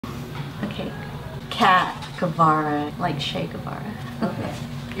Okay. Cat Guevara, like Che Guevara. Okay.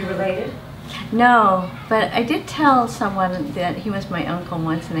 You related? No, but I did tell someone that he was my uncle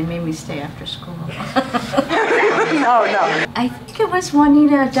once and they made me stay after school. No. I think it was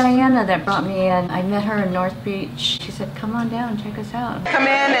Juanita Diana that brought me in. I met her in North Beach. She said, come on down, check us out. Come in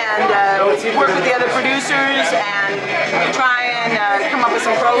and work with the other producers and try and come up with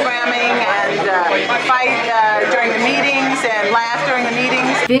some programming and fight during the meetings and laugh during the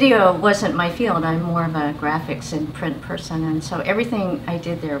meetings. Video wasn't my field. I'm more of a graphics and print person, and so everything I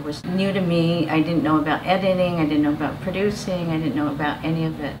did there was new to me. I didn't know about editing, I didn't know about producing, I didn't know about any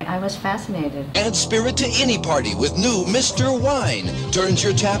of it. I was fascinated. Add spirit to any party with new Mr. Wine. Turns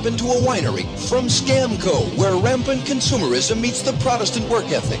your tap into a winery. From Scamco, where rampant consumerism meets the Protestant work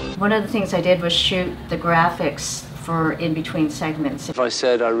ethic. One of the things I did was shoot the graphics for in-between segments. If I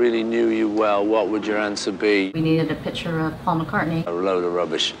said I really knew you well, what would your answer be? We needed a picture of Paul McCartney. A load of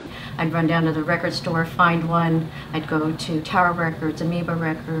rubbish. I'd run down to the record store, find one. I'd go to Tower Records, Amoeba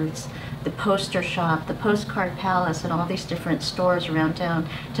Records, the Poster Shop, the Postcard Palace, and all these different stores around town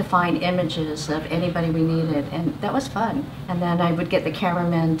to find images of anybody we needed, and that was fun. And then I would get the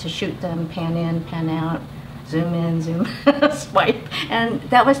cameramen to shoot them, pan in, pan out, zoom in, zoom swipe, and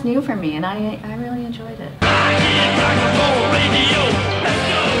that was new for me, and I really enjoyed it.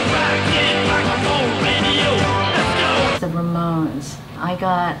 The Ramones. I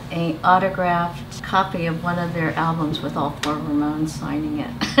got an autographed copy of one of their albums with all four Ramones signing it.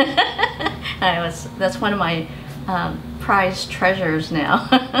 That's one of my prized treasures now.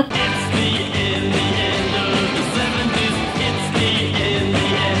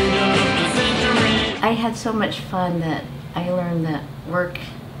 I had so much fun that I learned that work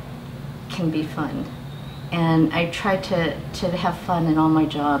can be fun. And I tried to have fun in all my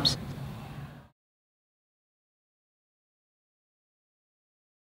jobs.